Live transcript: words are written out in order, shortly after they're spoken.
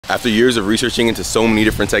After years of researching into so many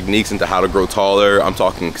different techniques into how to grow taller, I'm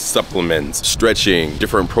talking supplements, stretching,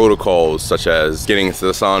 different protocols such as getting into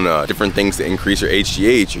the sauna, different things to increase your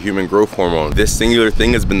HGH, your human growth hormone. This singular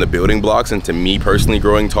thing has been the building blocks into me personally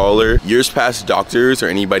growing taller. Years past, doctors or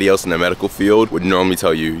anybody else in the medical field would normally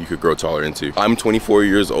tell you you could grow taller into. I'm 24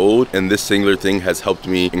 years old and this singular thing has helped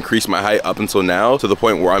me increase my height up until now to the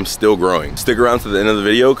point where I'm still growing. Stick around to the end of the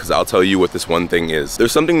video because I'll tell you what this one thing is.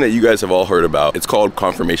 There's something that you guys have all heard about. It's called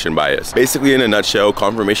confirmation bias. Basically, in a nutshell,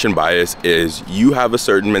 confirmation bias is you have a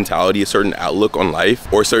certain mentality, a certain outlook on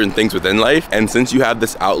life or certain things within life, and since you have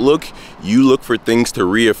this outlook, you look for things to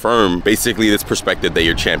reaffirm basically this perspective that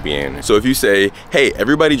you're championing. So if you say, hey,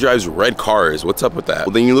 everybody drives red cars, what's up with that?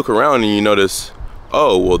 Well, then you look around and you notice,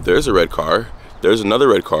 oh, well, there's a red car. There's another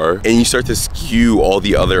red car, and you start to skew all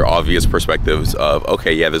the other obvious perspectives of,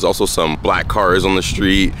 okay, yeah, there's also some black cars on the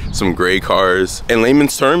street, some gray cars. In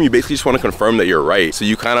layman's term, you basically just want to confirm that you're right. So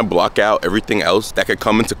you kind of block out everything else that could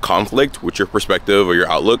come into conflict with your perspective or your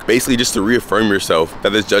outlook, basically just to reaffirm yourself that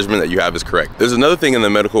this judgment that you have is correct. There's another thing in the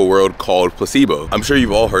medical world called placebo. I'm sure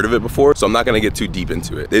you've all heard of it before, so I'm not going to get too deep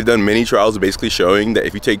into it. They've done many trials basically showing that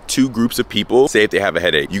if you take two groups of people, say if they have a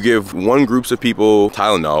headache, you give one group of people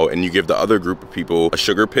Tylenol and you give the other group of people a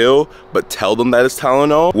sugar pill, but tell them that it's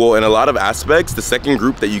Tylenol. Well, in a lot of aspects, the second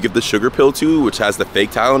group that you give the sugar pill to, which has the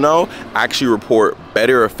fake Tylenol, actually report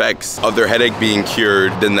better effects of their headache being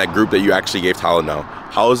cured than that group that you actually gave Tylenol.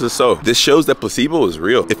 How is this so? This shows that placebo is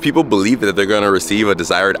real. If people believe that they're gonna receive a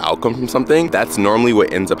desired outcome from something, that's normally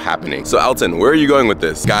what ends up happening. So Alton, where are you going with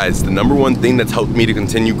this? Guys, the number one thing that's helped me to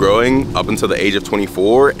continue growing up until the age of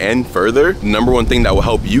 24 and further, the number one thing that will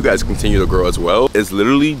help you guys continue to grow as well is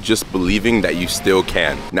literally just believing that you still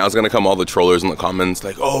can. Now it's gonna come all the trollers in the comments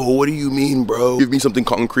like, oh, what do you mean, bro? Give me something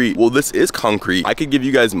concrete. Well, this is concrete. I could give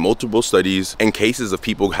you guys multiple studies and cases of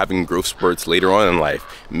people having growth spurts later on in life.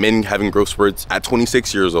 Men having growth spurts at 26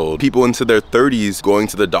 years old, people into their 30s going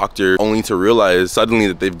to the doctor only to realize suddenly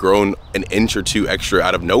that they've grown an inch or two extra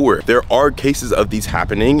out of nowhere. There are cases of these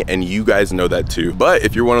happening and you guys know that too. But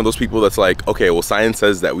if you're one of those people that's like, okay, well, science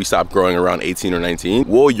says that we stop growing around 18 or 19,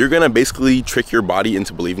 well, you're gonna basically trick your body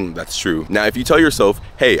into believing that's true. Now, if you tell yourself,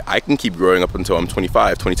 hey, I can keep growing up until I'm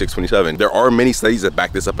 25, 26, 27, there are many studies that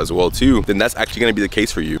back this up as well too, then that's actually gonna be the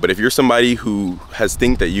case for you. But if you're somebody who has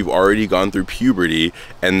think that you've already gone through puberty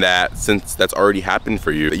and that since that's already happened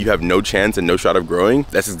for you, that you have no chance and no shot of growing,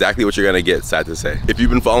 that's exactly what you're gonna get, sad to say. If you've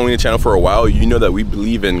been following the channel for a while, you know that we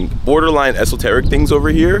believe in borderline esoteric things over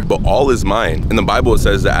here, but all is mind. In the Bible, it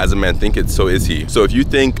says that as a man thinketh, so is he. So if you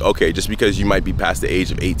think, okay, just because you might be past the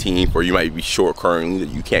age of 18 or you might be short currently,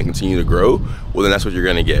 that you can't continue to grow, well, then that's what you're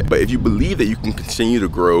gonna get. But if you believe that you can continue to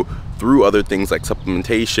grow through other things like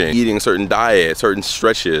supplementation, eating a certain diet, certain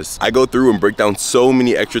stretches. I go through and break down so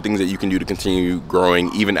many extra things that you can do to continue growing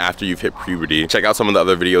even after you've hit puberty. Check out some of the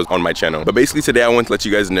other videos on my channel. But basically today I want to let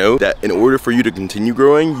you guys know that in order for you to continue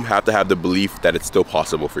growing, you have to have the belief that it's still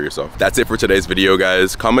possible for yourself. That's it for today's video,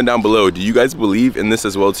 guys. Comment down below, do you guys believe in this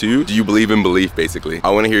as well too? Do you believe in belief, basically? I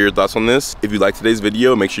want to hear your thoughts on this. If you like today's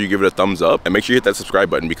video, make sure you give it a thumbs up and make sure you hit that subscribe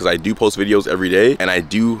button because I do post videos every day and I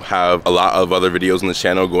do have a lot of other videos on this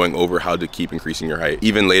channel going over how to keep increasing your height,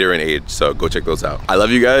 even later in age. So go check those out. I love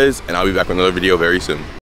you guys and I'll be back with another video very soon.